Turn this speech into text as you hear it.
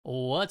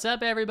What's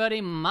up,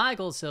 everybody?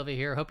 Michael Silva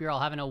here. Hope you're all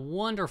having a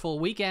wonderful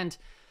weekend.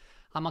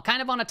 I'm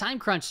kind of on a time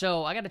crunch,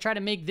 so I got to try to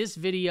make this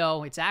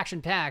video, it's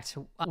action-packed,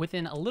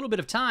 within a little bit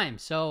of time.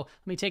 So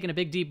let me take in a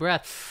big deep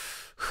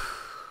breath.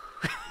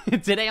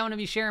 Today I want to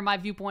be sharing my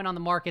viewpoint on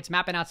the markets,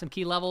 mapping out some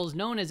key levels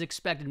known as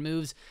expected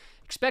moves.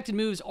 Expected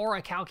moves are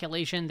a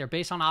calculation. They're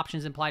based on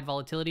options, implied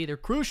volatility. They're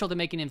crucial to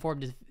making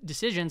informed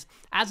decisions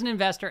as an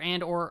investor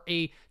and or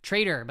a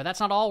trader. But that's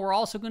not all. We're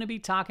also going to be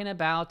talking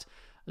about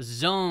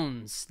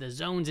zones, the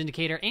zones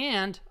indicator,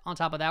 and on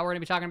top of that, we're going to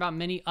be talking about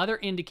many other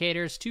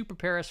indicators to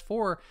prepare us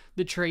for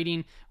the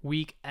trading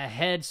week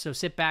ahead. So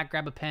sit back,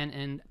 grab a pen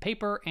and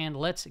paper, and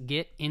let's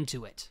get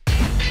into it.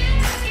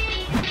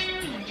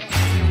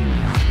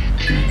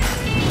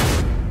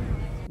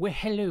 Well,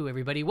 hello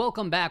everybody,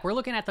 welcome back. We're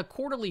looking at the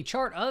quarterly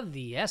chart of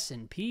the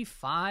S&P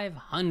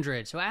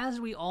 500. So as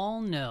we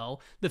all know,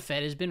 the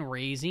Fed has been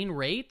raising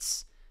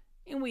rates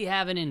and we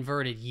have an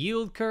inverted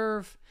yield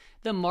curve.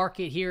 The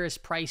market here is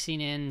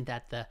pricing in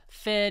that the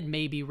Fed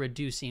may be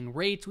reducing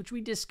rates, which we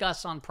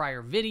discussed on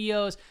prior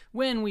videos.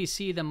 When we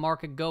see the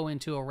market go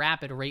into a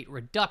rapid rate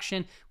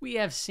reduction, we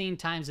have seen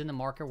times in the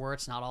market where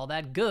it's not all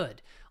that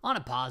good. On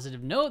a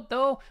positive note,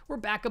 though, we're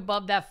back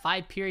above that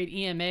 5-period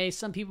EMA.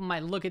 Some people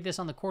might look at this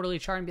on the quarterly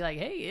chart and be like,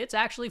 hey, it's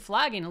actually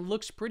flagging. It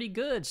looks pretty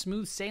good.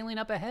 Smooth sailing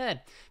up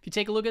ahead. If you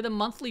take a look at the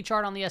monthly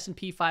chart on the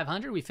S&P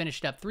 500, we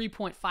finished up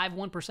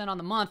 3.51% on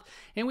the month,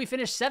 and we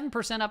finished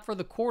 7% up for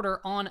the quarter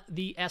on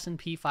the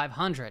S&P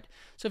 500.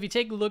 So if you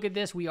take a look at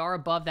this, we are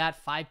above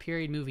that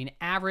 5-period moving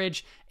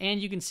average, and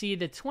you can see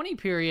the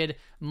 20-period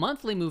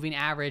monthly moving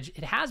average.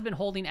 It has been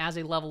holding as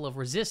a level of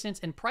resistance,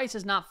 and price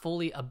is not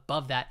fully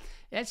above that.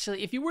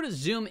 Actually, if you were to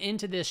zoom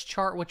into this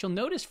chart, what you'll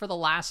notice for the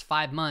last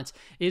 5 months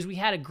is we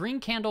had a green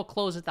candle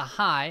close at the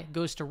high,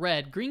 goes to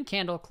red. Green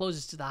candle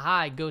closes to the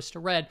high, goes to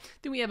red.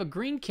 Then we have a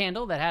green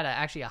candle that had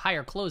actually a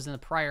higher close than the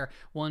prior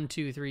 1,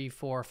 2, 3,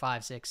 4,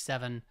 5, 6,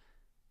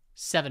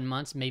 7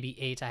 months, maybe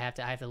 8. I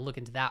have to look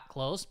into that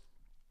close.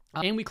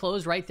 And we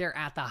closed right there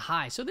at the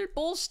high. So the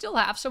bulls still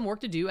have some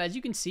work to do, as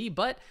you can see,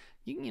 but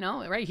you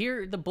know, right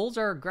here, the bulls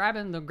are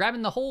grabbing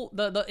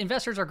the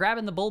investors are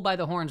grabbing the bull by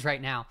the horns right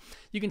now.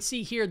 You can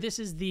see here, this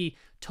is the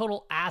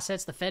total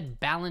assets, the Fed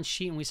balance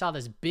sheet, and we saw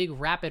this big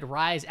rapid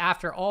rise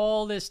after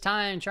all this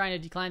time trying to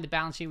decline the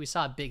balance sheet. We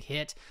saw a big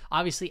hit,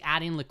 obviously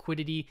adding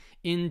liquidity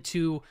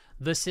into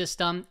the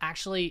system.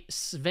 Actually,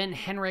 Sven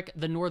Henrik,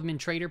 the Northman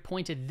trader,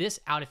 pointed this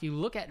out. If you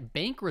look at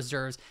bank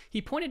reserves,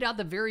 he pointed out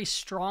the very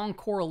strong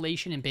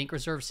correlation in bank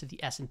reserves to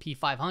the S&P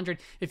 500.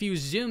 If you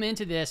zoom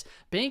into this,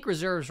 bank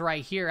reserves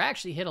right here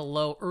actually hit a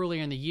low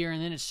earlier in the year,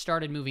 and then it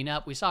started moving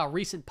up. We saw a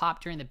recent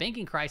pop during the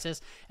banking crisis,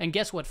 and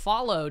guess what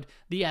followed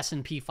the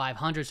S&P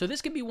 500? So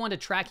this could be one to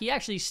track. He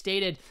actually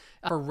stated,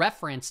 for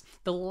reference,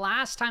 the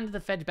last time that the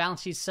Fed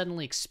balance sheet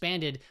suddenly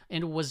expanded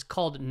and was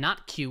called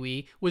not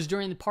QE was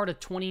during the part of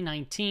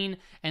 2019,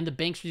 and the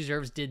bank's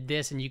reserves did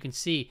this, and you can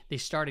see they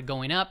started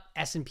going up.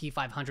 S&P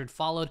 500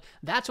 followed.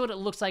 That's what it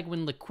looks like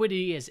when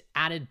liquidity is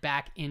added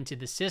back into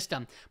the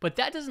system. But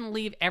that doesn't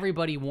leave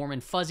everybody warm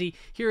and fuzzy.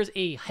 Here's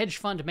a hedge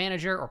fund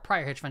manager, or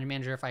prior hedge fund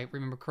manager, if I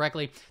remember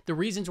correctly. The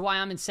reasons why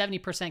I'm in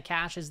 70%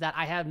 cash is that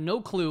I have no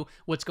clue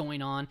what's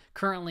going on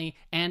currently,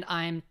 and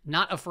I'm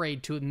not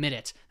afraid to admit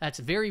it. That's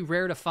very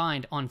rare to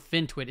find on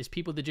FinTwit, is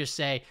people that just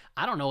say,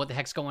 I don't know what the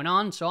heck's going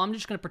on, so I'm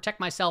just going to protect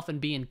myself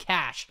and be in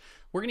cash.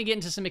 We're going to get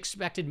into some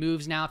expected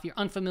moves now. If you're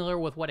unfamiliar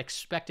with what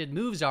expected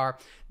moves are,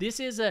 this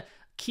is a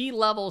key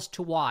levels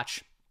to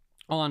watch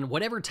on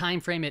whatever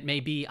time frame it may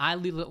be.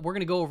 We're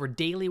going to go over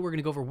daily, we're going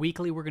to go over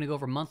weekly, we're going to go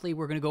over monthly,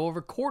 we're going to go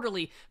over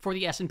quarterly for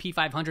the S&P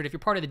 500. If you're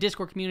part of the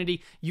Discord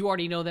community, you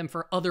already know them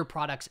for other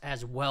products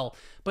as well.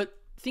 But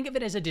think of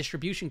it as a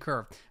distribution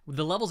curve.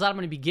 The levels that I'm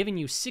going to be giving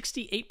you,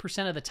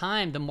 68% of the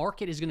time, the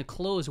market is going to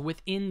close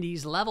within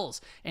these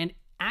levels. And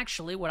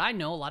actually, what I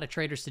know a lot of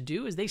traders to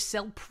do is they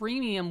sell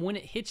premium when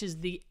it hits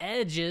the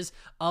edges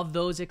of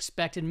those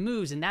expected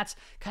moves, and that's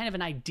kind of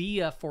an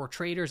idea for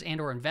traders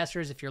and or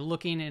investors. If you're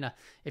looking in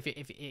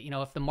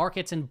if the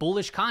market's in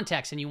bullish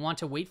context and you want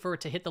to wait for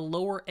it to hit the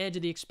lower edge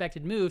of the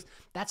expected moves,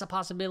 that's a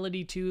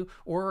possibility too.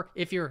 Or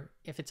if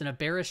it's in a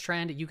bearish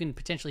trend, you can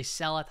potentially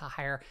sell at the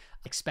higher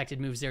expected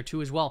moves there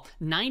too as well.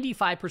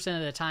 95%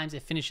 of the times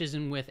it finishes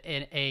in with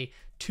a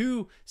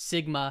 2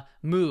 sigma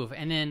move,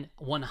 and then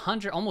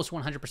almost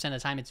 100% of the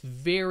time it's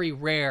very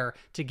rare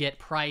to get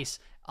price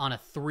on a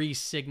 3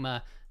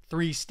 sigma,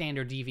 3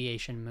 standard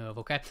deviation move.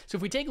 Okay, so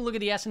if we take a look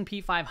at the S&P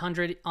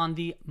 500 on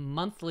the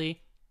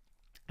monthly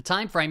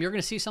time frame, you're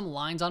going to see some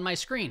lines on my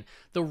screen.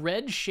 The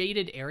red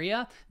shaded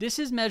area, this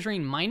is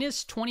measuring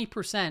minus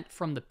 20%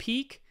 from the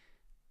peak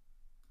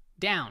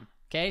down.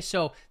 Okay,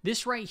 so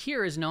this right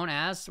here is known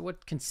as what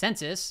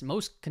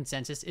most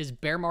consensus is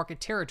bear market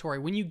territory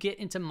when you get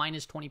into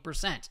minus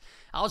 20%.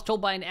 I was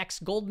told by an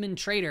ex-Goldman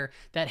trader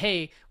that,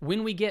 hey,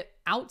 when we get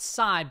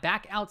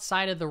back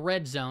outside of the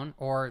red zone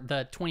or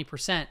the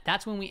 20%,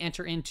 that's when we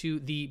enter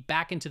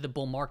back into the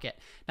bull market.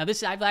 Now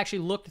I've actually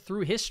looked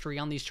through history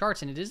on these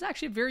charts, and it is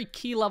actually a very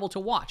key level to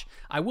watch.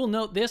 I will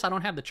note this, I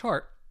don't have the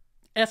chart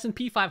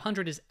S&P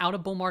 500 is out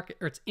of bull market,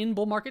 or it's in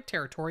bull market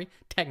territory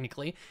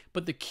technically,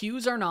 but the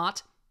Qs are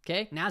not.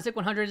 Okay, NASDAQ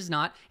 100 is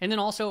not, and then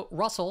also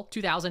Russell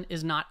 2000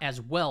 is not as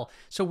well.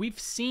 So we've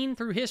seen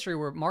through history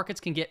where markets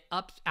can get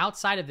up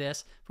outside of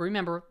this. For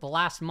remember, the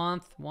last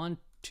month, 1,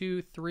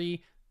 2,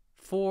 3,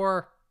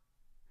 4.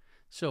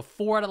 So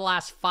 4 out of the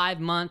last 5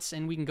 months,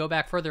 and we can go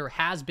back further,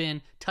 has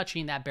been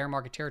touching that bear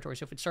market territory.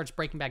 So if it starts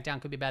breaking back down,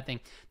 it could be a bad thing.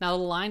 Now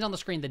the lines on the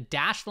screen, the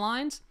dashed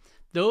lines,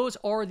 those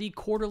are the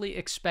quarterly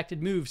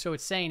expected moves. So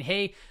it's saying,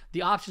 hey,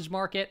 the options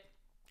market,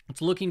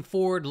 it's looking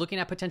forward, looking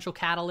at potential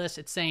catalysts.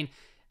 It's saying,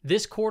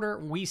 this quarter,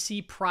 we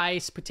see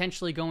price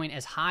potentially going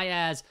as high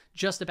as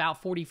just about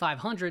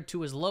 4,500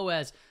 to as low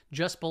as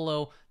just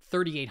below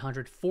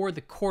 3,800 for the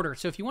quarter.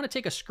 So if you want to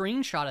take a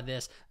screenshot of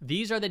this,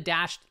 these are the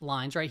dashed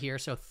lines right here.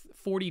 So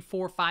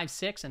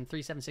 4456 and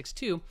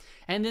 3762.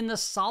 And then the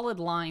solid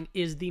line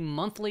is the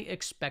monthly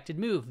expected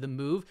move, the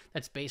move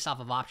that's based off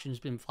of options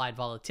implied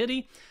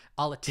volatility.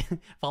 Volatility.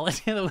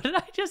 What did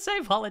I just say?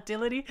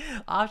 Volatility,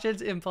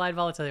 options, implied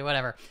volatility,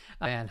 whatever.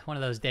 Oh, man, one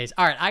of those days.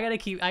 All right, I gotta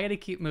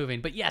keep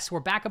moving. But yes, we're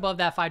back above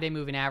that 5-day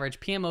moving average.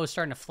 PMO is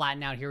starting to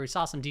flatten out here. We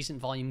saw some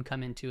decent volume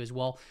come into as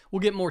well.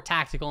 We'll get more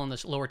tactical in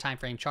this lower time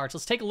frame charts.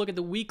 Let's take a look at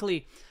the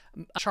weekly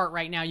chart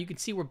right now. You can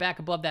see we're back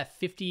above that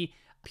 50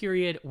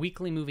 period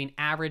weekly moving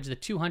average. The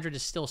 200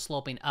 is still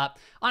sloping up.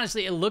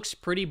 Honestly, it looks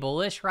pretty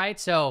bullish, right?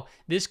 So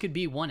this could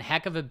be one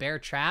heck of a bear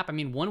trap. I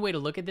mean, one way to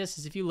look at this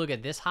is if you look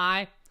at this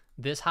high,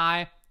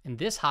 and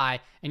this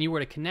high, and you were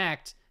to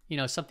connect,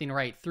 something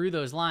right through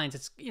those lines,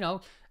 it's,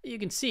 you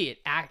can see it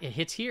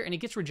hits here and it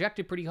gets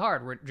rejected pretty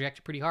hard,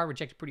 rejected pretty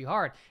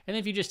hard. And then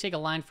if you just take a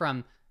line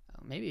from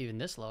maybe even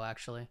this low,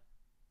 actually.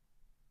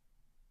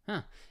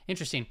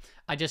 Interesting.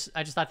 I just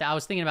thought that I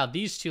was thinking about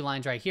these two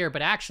lines right here,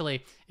 but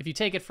actually, if you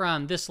take it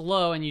from this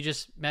low and you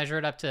just measure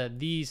it up to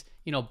these,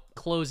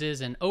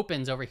 closes and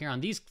opens over here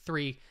on these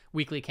 3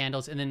 weekly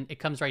candles, and then it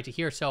comes right to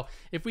here. So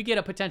if we get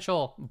a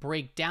potential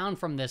breakdown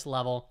from this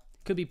level,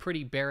 could be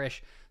pretty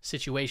bearish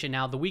situation.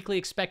 Now, the weekly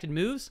expected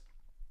moves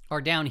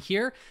are down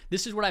here.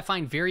 This is what I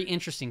find very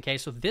interesting, okay?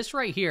 So this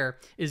right here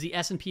is the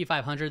S&P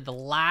 500, the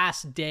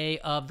last day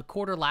of the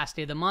quarter, last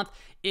day of the month.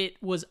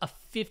 It was a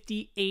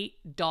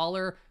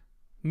 $58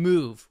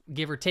 move,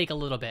 give or take a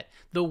little bit.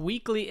 The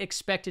weekly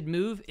expected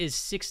move is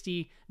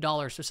 $60.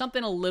 So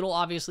something a little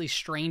obviously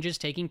strange is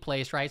taking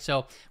place, right?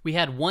 So we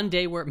had one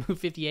day where it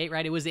moved 58,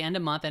 right? It was the end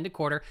of month, end of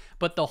quarter,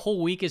 but the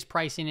whole week is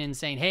pricing in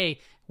saying, hey,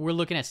 we're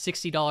looking at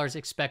 $60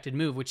 expected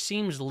move, which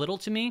seems little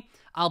to me,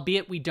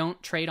 albeit we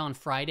don't trade on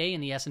Friday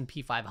in the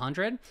S&P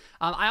 500.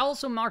 I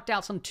also marked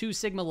out some 2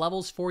 sigma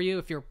levels for you.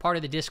 If you're part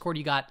of the Discord,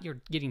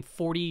 you're getting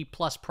 40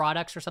 plus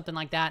products or something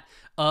like that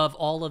of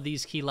all of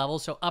these key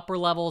levels. So upper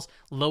levels,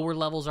 lower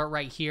levels are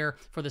right here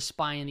for the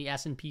SPY and the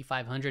S&P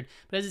 500.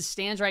 But as it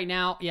stands right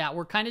now, yeah,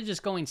 we're kind of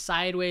just going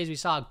sideways. We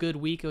saw a good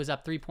week. It was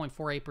up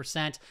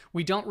 3.48%.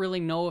 We don't really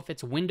know if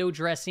it's window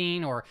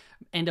dressing or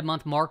end of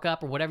month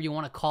markup or whatever you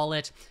want to call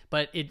it,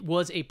 but it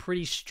was a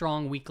pretty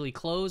strong weekly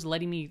close,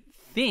 letting me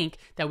think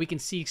that we can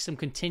see some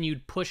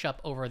continued push up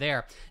over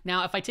there.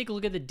 Now, if I take a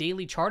look at the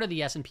daily chart of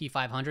the S&P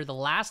 500, the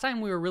last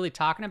time we were really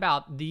talking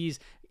about these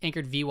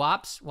anchored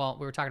VWAPs, well,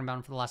 we were talking about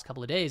them for the last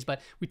couple of days,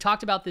 but we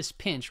talked about this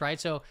pinch, right?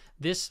 So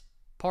this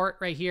part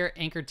right here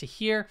anchored to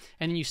here,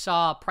 and then you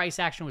saw price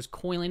action was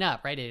coiling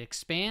up, right? It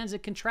expands,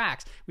 it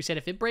contracts. We said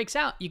if it breaks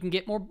out, you can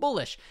get more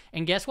bullish.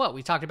 And guess what?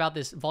 We talked about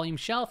this volume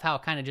shelf, how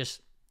it kind of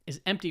just is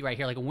empty right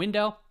here, like a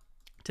window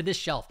to this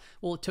shelf.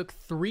 Well, it took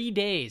 3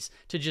 days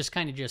to just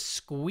kind of just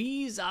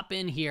squeeze up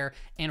in here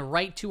and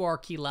right to our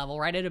key level,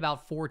 right at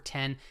about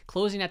 410,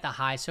 closing at the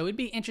high. So it'd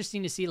be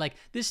interesting to see like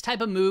this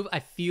type of move. I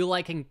feel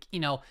like can,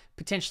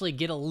 potentially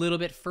get a little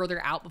bit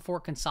further out before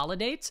it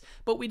consolidates,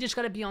 but we just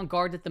got to be on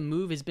guard that the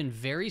move has been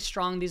very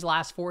strong these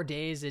last 4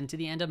 days into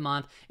the end of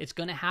month. It's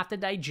going to have to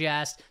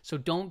digest, so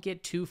don't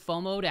get too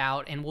FOMO'd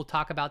out, and we'll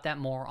talk about that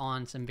more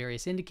on some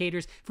various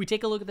indicators. If we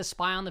take a look at the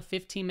SPY on the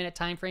 15-minute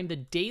time frame, the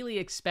daily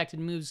expected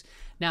moves.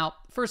 Now,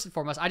 first and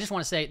foremost, I just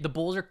want to say the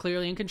bulls are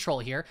clearly in control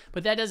here,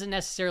 but that doesn't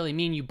necessarily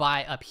mean you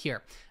buy up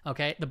here,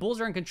 okay? The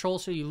bulls are in control,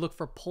 so you look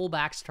for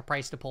pullbacks to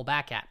price to pull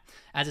back at.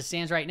 As it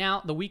stands right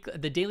now,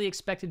 the daily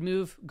expected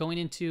move going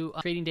into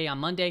trading day on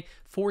Monday,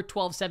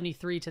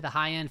 412.73 to the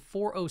high end,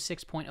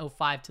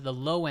 406.05 to the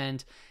low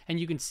end, and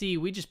you can see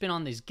we just been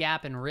on this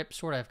gap and rip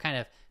sort of kind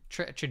of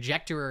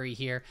trajectory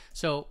here.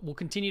 So we'll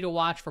continue to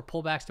watch for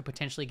pullbacks to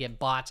potentially get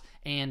bought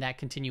and that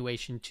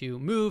continuation to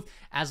move.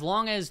 As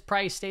long as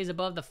price stays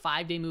above the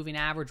 5-day moving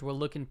average, we're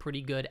looking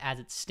pretty good as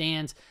it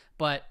stands.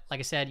 But like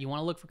I said, you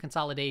want to look for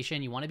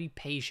consolidation. You want to be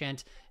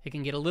patient. It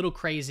can get a little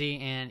crazy,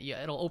 and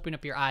it'll open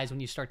up your eyes when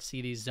you start to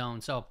see these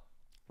zones. So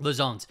the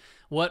zones.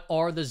 What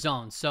are the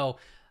zones? So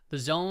the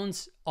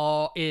zones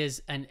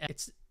it's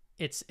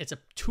a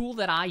tool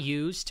that I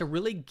use to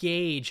really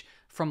gauge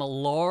from a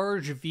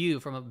large view,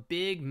 from a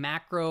big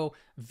macro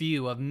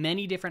view of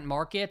many different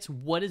markets,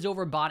 what is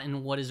overbought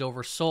and what is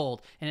oversold.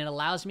 And it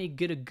allows me to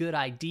get a good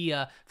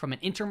idea from an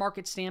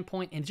intermarket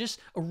standpoint and just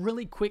a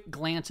really quick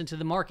glance into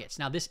the markets.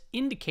 Now, this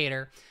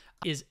indicator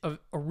is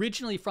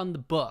originally from the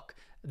book,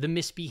 the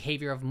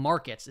misbehavior of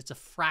markets. It's a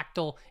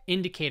fractal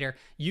indicator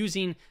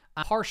using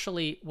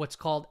partially what's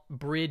called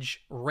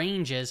bridge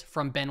ranges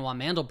from Benoit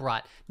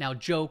Mandelbrot. Now,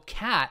 Joe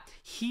Catt,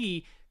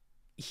 he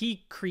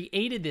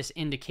created this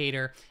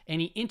indicator,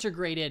 and he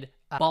integrated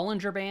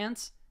Bollinger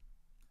Bands,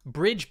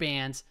 bridge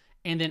bands,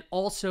 and then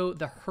also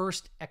the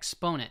Hurst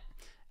exponent.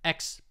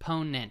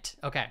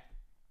 Okay.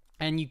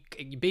 And you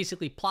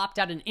basically plopped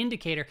out an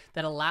indicator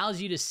that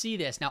allows you to see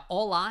this. Now,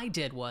 all I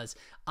did was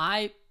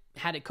I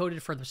had it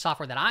coded for the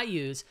software that I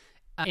use,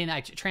 and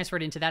I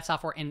transferred into that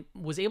software and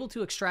was able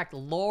to extract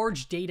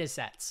large data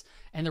sets.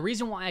 And the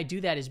reason why I do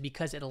that is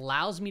because it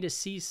allows me to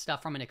see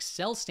stuff from an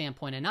Excel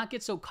standpoint and not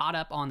get so caught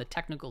up on the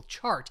technical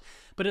chart,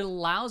 but it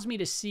allows me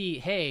to see,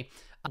 hey,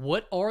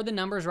 what are the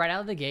numbers right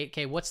out of the gate?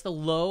 Okay, what's the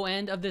low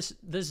end of this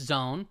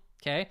zone?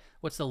 Okay,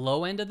 what's the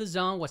low end of the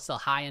zone? What's the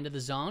high end of the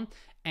zone?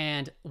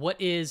 And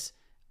what is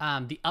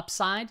the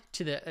upside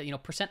to the,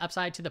 percent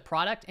upside to the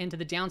product and to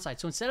the downside.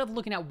 So instead of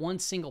looking at one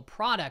single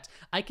product,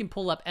 I can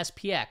pull up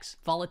SPX,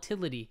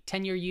 volatility,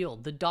 10-year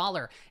yield, the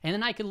dollar, and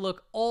then I can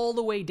look all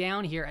the way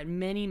down here at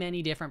many,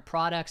 many different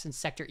products and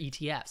sector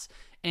ETFs.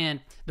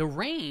 And the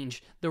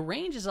range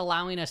is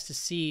allowing us to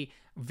see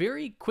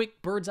very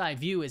quick bird's eye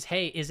view is,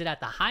 hey, is it at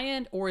the high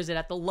end or is it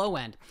at the low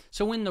end?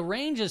 So when the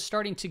range is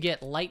starting to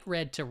get light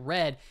red to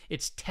red,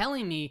 it's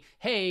telling me,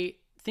 hey,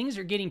 things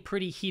are getting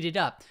pretty heated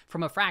up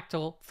from a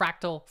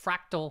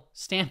fractal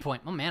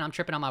standpoint. Oh man, I'm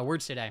tripping on my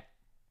words today.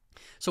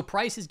 So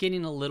price is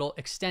getting a little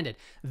extended.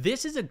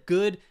 This is a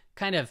good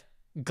kind of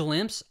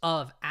glimpse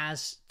of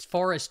as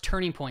far as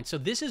turning points. So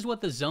this is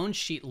what the zone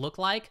sheet looked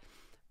like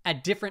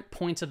at different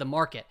points of the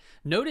market.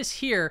 Notice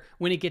here,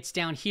 when it gets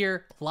down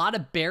here, a lot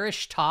of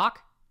bearish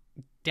talk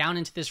down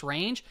into this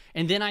range.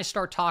 And then I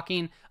start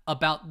talking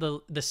about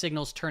the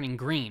signals turning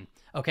green.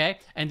 Okay.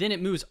 And then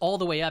it moves all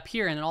the way up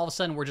here. And then all of a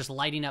sudden we're just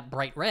lighting up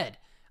bright red.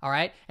 All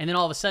right. And then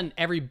all of a sudden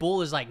every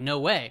bull is like, no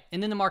way.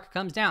 And then the market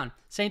comes down.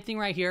 Same thing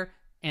right here.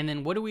 And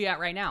then what are we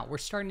at right now? We're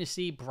starting to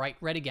see bright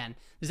red again.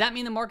 Does that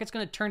mean the market's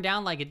going to turn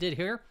down like it did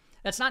here?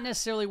 That's not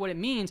necessarily what it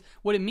means.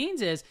 What it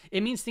means is,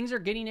 it means things are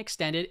getting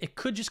extended. It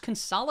could just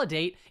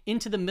consolidate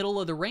into the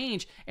middle of the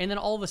range. And then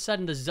all of a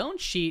sudden the zone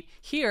sheet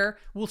here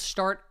will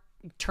start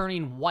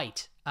turning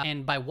white.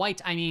 And by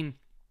white, I mean,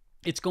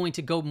 it's going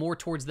to go more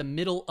towards the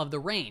middle of the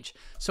range.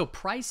 So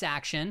price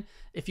action,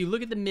 if you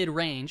look at the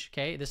mid-range,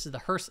 okay, this is the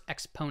Hurst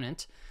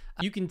exponent,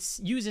 you can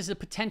use this as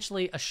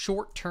potentially a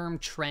short-term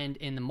trend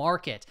in the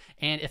market.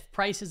 And if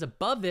price is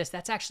above this,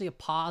 that's actually a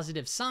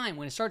positive sign.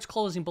 When it starts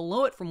closing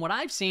below it, from what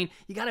I've seen,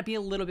 you got to be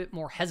a little bit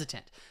more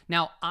hesitant.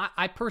 Now,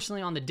 I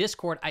personally on the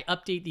Discord, I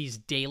update these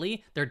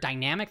daily. They're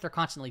dynamic, they're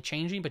constantly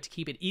changing, but to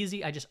keep it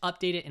easy, I just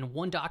update it in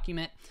one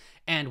document.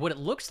 And what it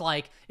looks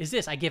like is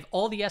this. I give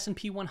all the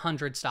S&P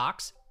 100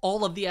 stocks,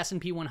 all of the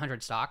S&P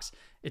 100 stocks.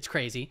 It's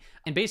crazy.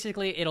 And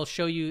basically it'll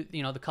show you,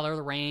 the color of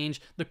the range,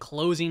 the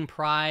closing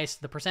price,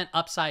 the percent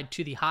upside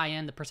to the high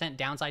end, the percent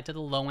downside to the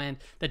low end.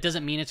 That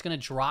doesn't mean it's going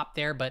to drop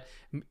there, but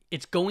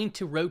it's going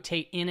to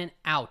rotate in and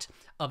out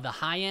of the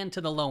high end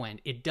to the low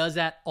end. It does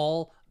that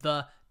all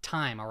the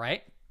time, all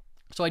right?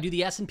 So I do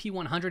the S&P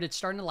 100, it's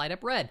starting to light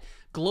up red.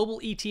 Global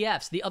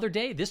ETFs, the other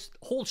day, this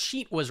whole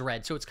sheet was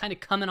red, so it's kind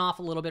of coming off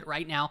a little bit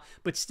right now,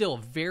 but still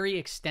very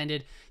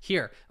extended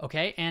here,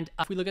 okay? And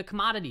if we look at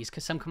commodities,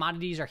 because some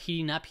commodities are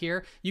heating up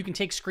here, you can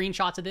take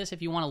screenshots of this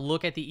if you want to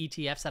look at the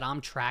ETFs that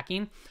I'm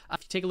tracking.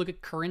 If you take a look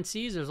at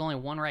currencies, there's only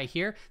one right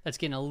here that's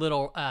getting a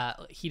little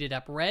heated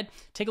up red.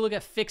 Take a look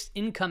at fixed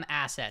income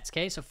assets,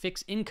 okay? So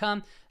fixed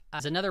income,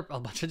 there's a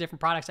bunch of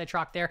different products I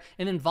track there.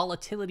 And then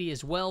volatility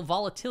as well.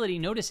 Volatility,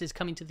 notice, is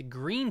coming to the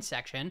green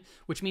section,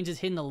 which means it's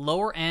hitting the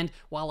lower end,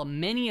 while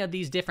many of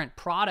these different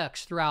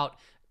products throughout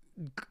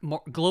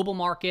global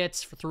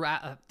markets,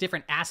 throughout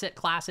different asset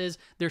classes,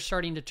 they're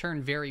starting to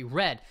turn very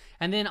red.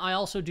 And then I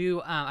also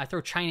do, I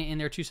throw China in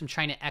there too, some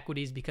China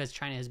equities, because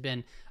China has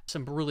been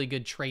some really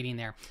good trading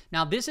there.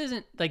 Now, this is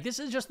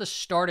just the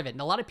start of it.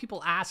 And a lot of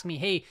people ask me,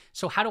 hey,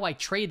 so how do I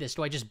trade this?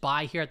 Do I just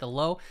buy here at the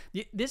low?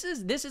 This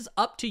is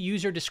up to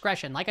user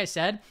discretion. Like I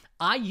said,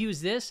 I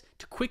use this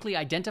to quickly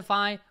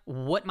identify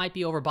what might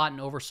be overbought and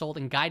oversold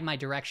and guide my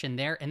direction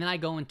there. And then I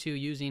go into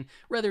using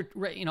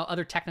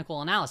other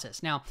technical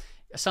analysis. Now,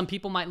 some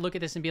people might look at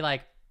this and be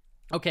like,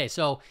 okay,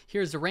 so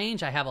here's the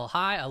range. I have a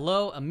high, a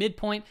low, a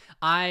midpoint.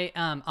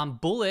 I'm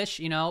bullish,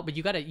 but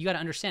you gotta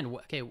understand,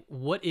 okay,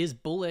 what is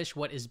bullish,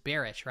 what is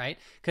bearish, right?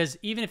 Because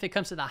even if it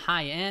comes to the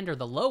high end or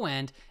the low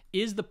end,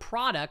 is the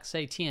product,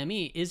 say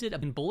TME, is it a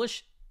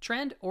bullish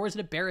trend or is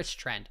it a bearish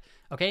trend?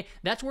 Okay,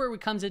 that's where it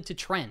comes into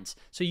trends.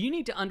 So you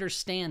need to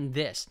understand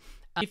this.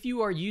 If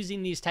you are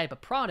using these type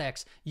of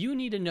products, you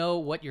need to know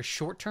what your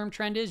short-term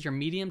trend is, your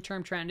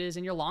medium-term trend is,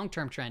 and your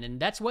long-term trend. And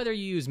that's whether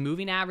you use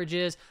moving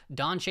averages,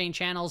 Dawn-chain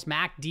channels,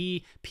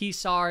 MACD,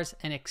 PSARs,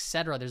 and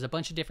etc. There's a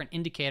bunch of different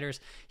indicators.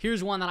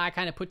 Here's one that I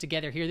kind of put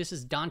together here. This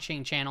is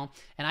Dawn-chain channel,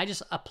 and I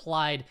just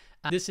applied.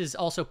 This is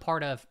also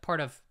part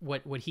of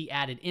what he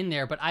added in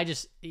there, but I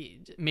just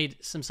made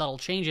some subtle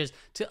changes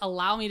to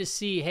allow me to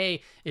see,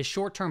 hey, is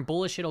short-term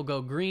bullish, it'll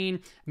go green,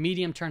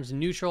 medium turns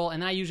neutral,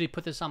 and then I usually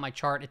put this on my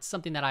chart. It's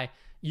something that I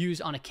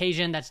use on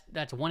occasion.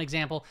 That's one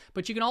example.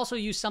 But you can also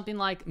use something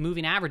like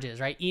moving averages,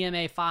 right?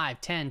 EMA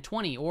 5, 10,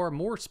 20, or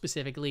more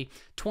specifically,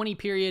 20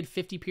 period,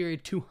 50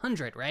 period,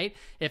 200, right?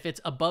 If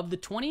it's above the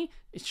 20,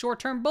 it's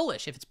short-term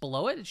bullish. If it's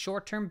below it, it's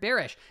short-term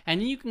bearish.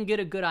 And you can get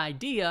a good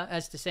idea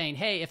as to saying,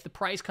 hey, if the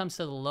price comes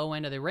to the low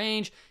end of the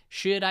range,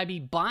 should I be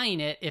buying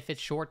it if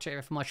it's short-term,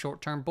 if I'm a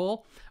short-term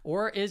bull,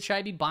 or should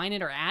I be buying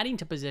it or adding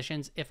to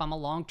positions if I'm a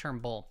long-term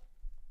bull?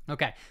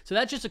 Okay, so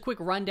that's just a quick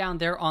rundown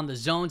there on the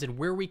zones and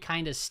where we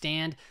kind of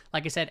stand.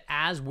 Like I said,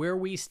 as where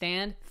we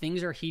stand,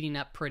 things are heating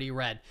up pretty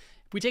red.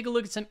 If we take a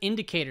look at some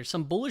indicators,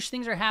 some bullish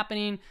things are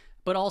happening,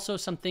 but also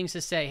some things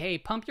to say, hey,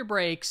 pump your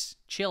brakes,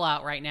 chill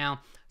out right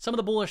now. Some of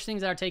the bullish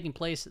things that are taking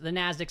place, the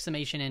NASDAQ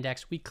Summation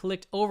Index, we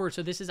clicked over,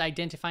 so this is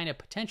identifying a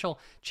potential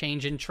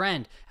change in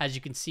trend. As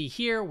you can see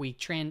here, we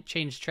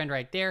changed trend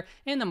right there,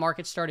 and the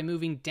market started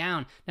moving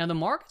down. Now, the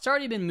market's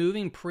already been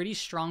moving pretty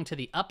strong to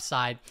the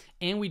upside,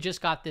 and we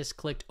just got this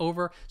clicked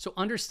over. So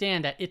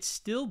understand that it's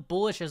still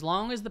bullish as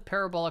long as the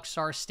parabolic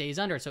SAR stays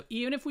under. So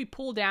even if we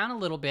pull down a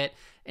little bit,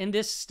 and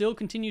this still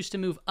continues to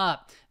move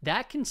up,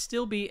 that can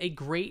still be a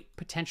great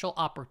potential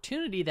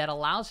opportunity that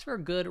allows for a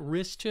good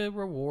risk to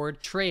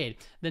reward trade.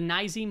 The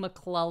NYSE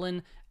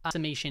McClellan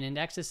Summation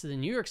Index, this is the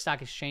New York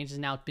Stock Exchange, has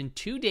now been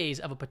 2 days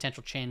of a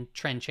potential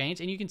trend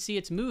change, and you can see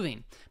it's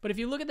moving. But if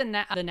you look at the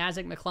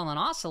NASDAQ McClellan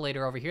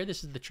Oscillator over here,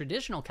 this is the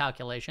traditional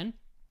calculation.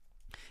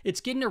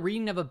 It's getting a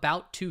reading of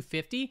about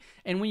 250,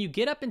 and when you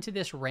get up into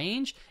this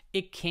range,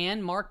 it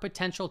can mark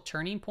potential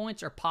turning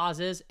points or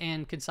pauses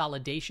and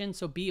consolidation,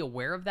 so be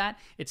aware of that.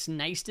 It's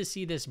nice to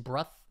see this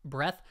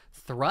breadth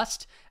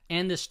thrust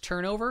and this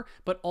turnover,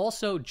 but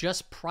also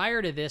just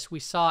prior to this, we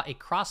saw a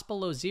cross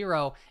below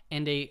zero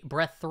and a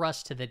breadth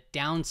thrust to the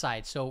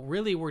downside. So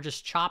really, we're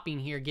just chopping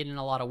here, getting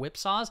a lot of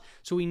whipsaws,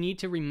 so we need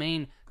to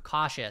remain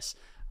cautious.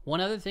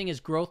 One other thing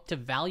is growth to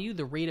value.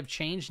 The rate of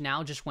change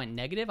now just went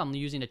negative. I'm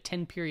using a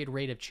 10-period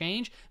rate of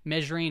change,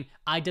 measuring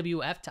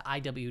IWF to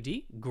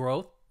IWD,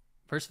 growth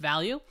versus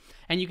value.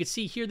 And you can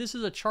see here, this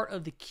is a chart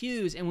of the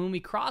Qs. And when we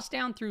cross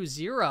down through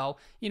zero,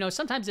 you know,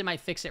 sometimes it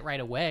might fix it right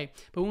away.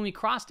 But when we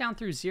cross down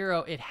through zero,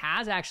 it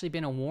has actually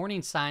been a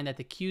warning sign that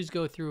the Qs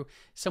go through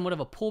somewhat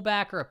of a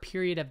pullback or a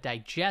period of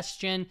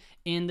digestion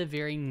in the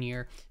very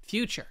near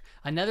future.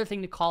 Another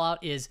thing to call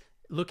out is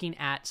looking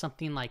at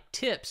something like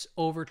TIPS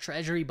over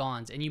treasury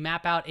bonds, and you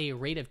map out a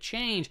rate of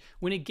change.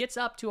 When it gets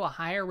up to a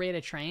higher rate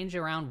of change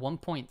around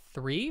 1.3,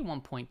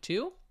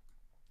 1.2,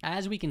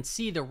 as we can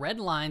see, the red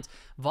lines,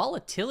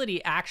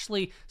 volatility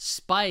actually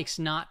spikes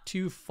not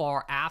too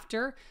far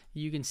after.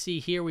 You can see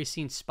here we've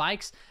seen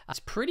spikes. It's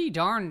pretty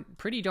darn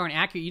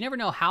accurate. You never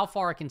know how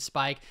far it can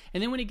spike.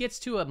 And then when it gets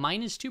to a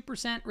minus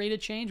 2% rate of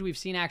change, we've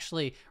seen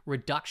actually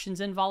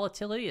reductions in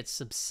volatility. It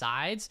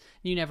subsides.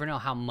 You never know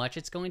how much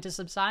it's going to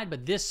subside.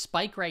 But this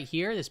spike right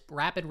here, this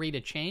rapid rate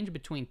of change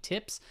between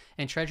TIPS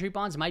and treasury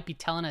bonds might be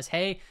telling us,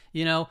 hey,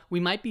 you know, we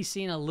might be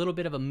seeing a little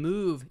bit of a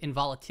move in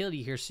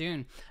volatility here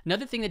soon.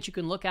 Another thing that you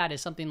can look at is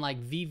something like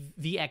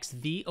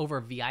VXV over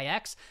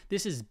VIX.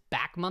 This is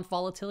back month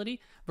volatility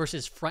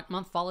versus front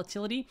month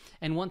volatility.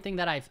 And one thing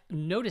that I've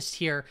noticed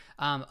here,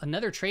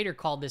 another trader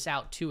called this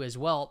out too as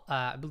well.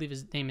 I believe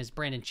his name is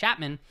Brandon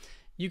Chapman.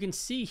 You can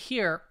see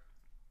here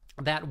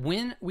that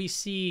when we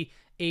see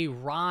a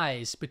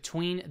rise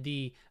between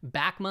the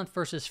back month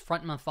versus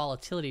front month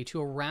volatility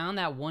to around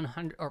that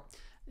 100 or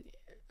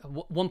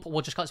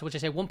we'll just call it, so we'll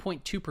just say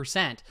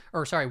 1.2%,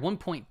 or sorry,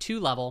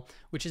 1.2 level,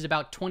 which is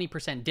about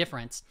 20%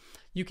 difference.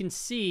 You can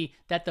see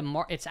that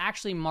it's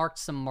actually marked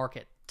some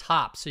market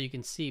tops. So you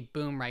can see,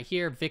 boom, right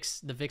here,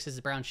 the VIX is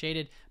brown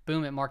shaded,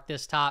 boom, it marked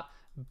this top,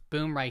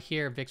 boom, right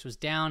here, VIX was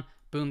down,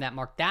 boom, that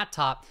marked that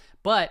top.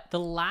 But the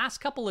last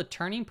couple of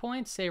turning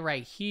points, say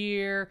right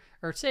here,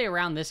 or say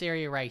around this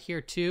area right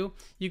here too,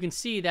 you can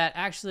see that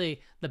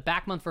actually the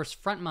back month versus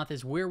front month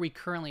is where we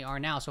currently are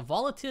now. So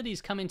volatility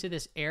is coming to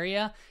this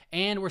area,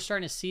 and we're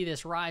starting to see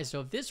this rise.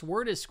 So if this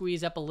were to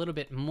squeeze up a little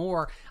bit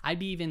more, I'd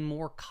be even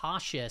more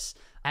cautious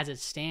as it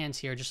stands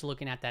here, just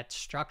looking at that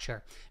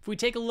structure. If we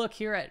take a look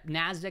here at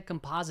NASDAQ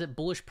Composite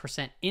Bullish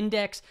Percent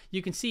Index,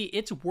 you can see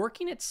it's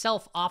working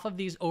itself off of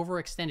these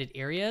overextended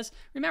areas.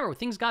 Remember,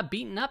 things got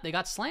beaten up, they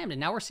got slammed, and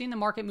now we're seeing the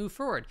market move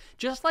forward.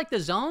 Just like the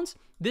zones,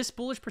 this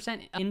bullish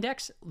percent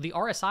index, the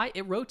RSI,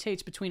 it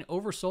rotates between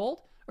overbought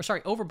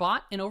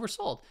and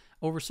oversold.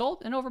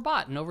 Oversold and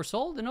overbought, and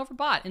oversold and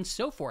overbought, and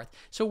so forth.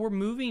 So we're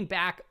moving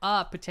back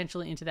up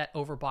potentially into that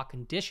overbought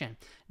condition.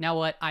 Now,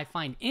 what I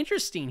find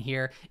interesting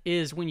here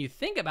is when you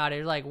think about it,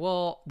 you're like,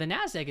 well, the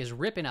NASDAQ is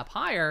ripping up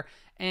higher,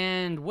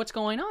 and what's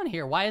going on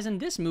here? Why isn't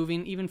this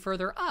moving even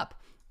further up?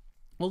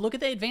 Well, look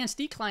at the advanced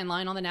decline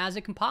line on the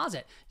NASDAQ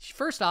Composite.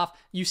 First off,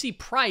 you see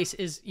price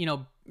is,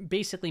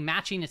 basically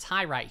matching its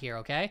high right here,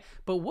 okay?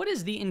 But what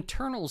is the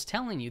internals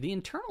telling you? The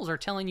internals are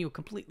telling you a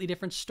completely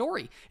different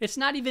story. It's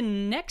not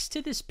even next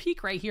to this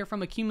peak right here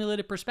from a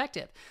cumulative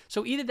perspective.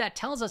 So either that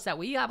tells us that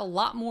we have a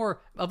lot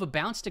more of a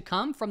bounce to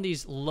come from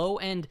these low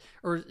end,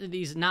 or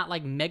these not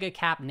like mega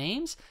cap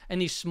names,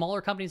 and these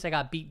smaller companies that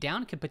got beat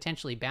down could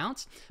potentially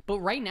bounce. But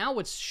right now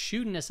what's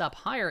shooting us up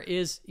higher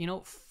is,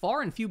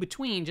 far and few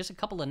between, just a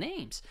couple of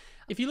names.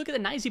 If you look at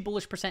the NYSE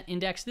bullish percent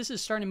index, this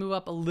is starting to move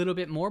up a little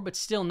bit more, but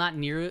still not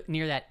near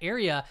that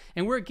area.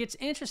 And where it gets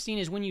interesting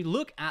is when you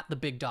look at the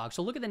big dogs.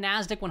 So look at the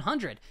NASDAQ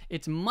 100.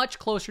 It's much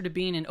closer to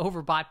being in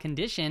overbought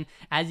condition.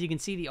 As you can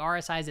see, the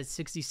RSI is at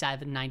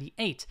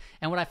 67.98.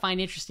 And what I find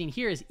interesting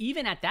here is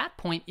even at that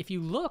point, if you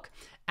look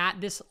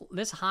at this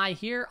high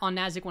here on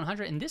NASDAQ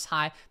 100 and this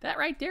high, that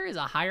right there is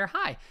a higher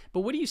high.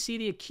 But what do you see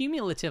the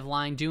accumulative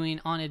line doing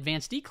on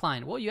advanced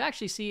decline? Well, you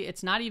actually see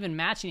it's not even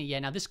matching it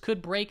yet. Now, this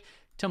could break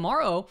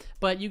tomorrow,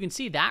 but you can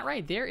see that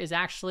right there is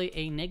actually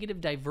a negative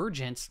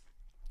divergence,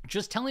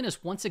 just telling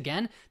us once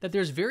again that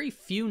there's very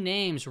few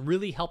names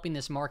really helping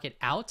this market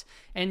out.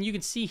 And you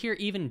can see here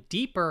even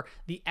deeper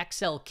the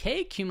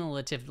XLK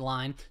cumulative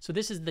line. So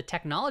this is the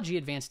technology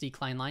advanced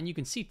decline line. You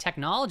can see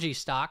technology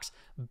stocks,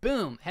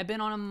 boom, have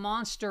been on a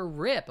monster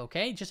rip,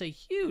 okay? Just a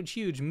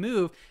huge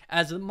move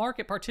as the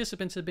market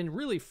participants have been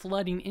really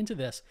flooding into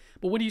this.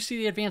 But what do you see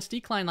the advanced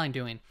decline line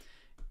doing?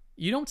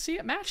 You don't see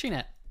it matching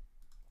it.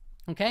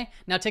 Okay,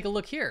 now take a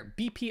look here.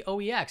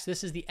 BPOEX,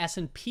 this is the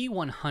S&P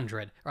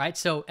 100, right?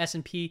 So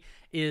S&P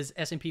is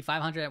S&P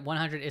 500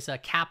 100 is a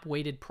cap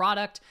weighted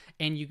product,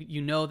 and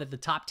you know that the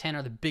top 10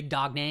 are the big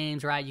dog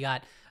names, right? You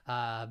got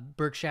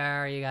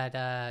Berkshire, you got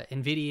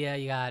Nvidia,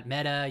 you got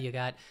Meta, you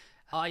got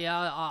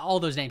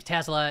all those names,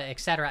 Tesla,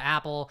 etc.,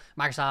 Apple,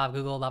 Microsoft,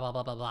 Google, blah, blah,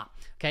 blah, blah, blah.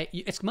 Okay,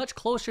 it's much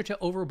closer to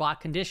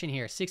overbought condition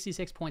here,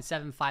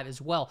 66.75 as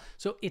well.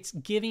 So it's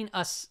giving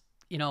us,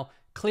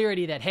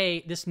 clarity that,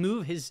 hey, this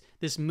move,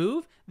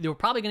 they're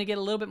probably going to get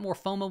a little bit more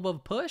FOMO of a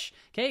push.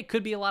 Okay, it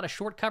could be a lot of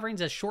short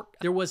coverings.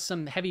 There was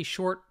some heavy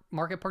short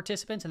market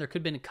participants, and there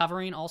could have been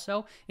covering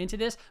also into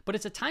this, but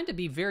it's a time to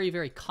be very,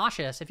 very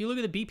cautious. If you look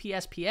at the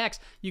BPSPX,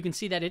 you can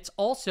see that it's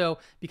also,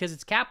 because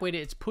it's cap weighted,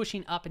 it's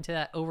pushing up into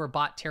that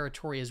overbought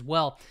territory as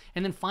well.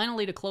 And then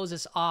finally, to close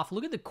this off,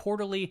 look at the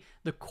quarterly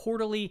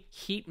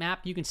heat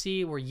map. You can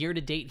see we're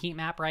year-to-date heat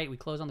map, right? We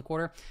close on the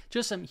quarter.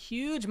 Just some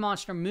huge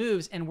monster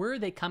moves, and where are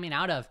they coming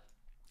out of?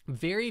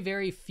 Very,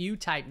 very few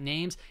type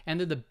names, and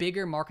they're the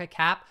bigger market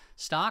cap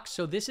stocks.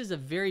 So this is a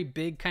very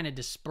big kind of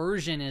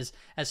dispersion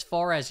as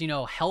far as,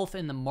 health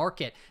in the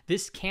market.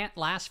 This can't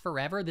last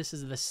forever. This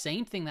is the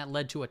same thing that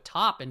led to a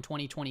top in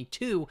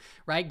 2022,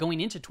 right? Going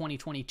into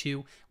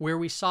 2022, where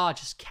we saw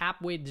just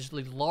cap weighted, just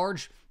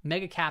large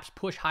mega caps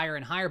push higher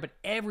and higher, but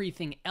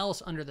everything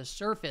else under the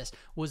surface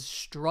was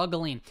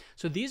struggling.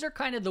 So these are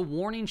kind of the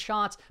warning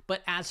shots,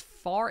 but as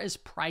far as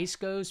price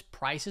goes,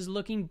 price is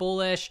looking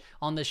bullish.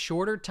 On the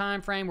shorter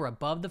time frame, we're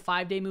above the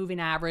 5-day moving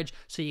average,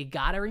 so you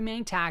got to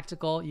remain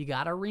tactical. You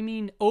got to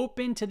remain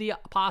open to the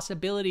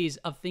possibilities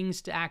of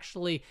things to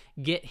actually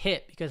get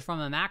hit, because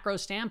from a macro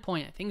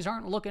standpoint, things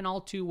aren't looking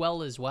all too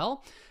well as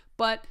well.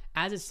 But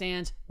as it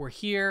stands, we're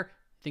here.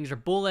 Things are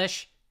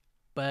bullish,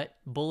 but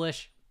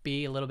bullish,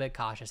 be a little bit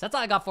cautious. That's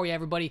all I got for you,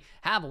 everybody.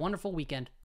 Have a wonderful weekend.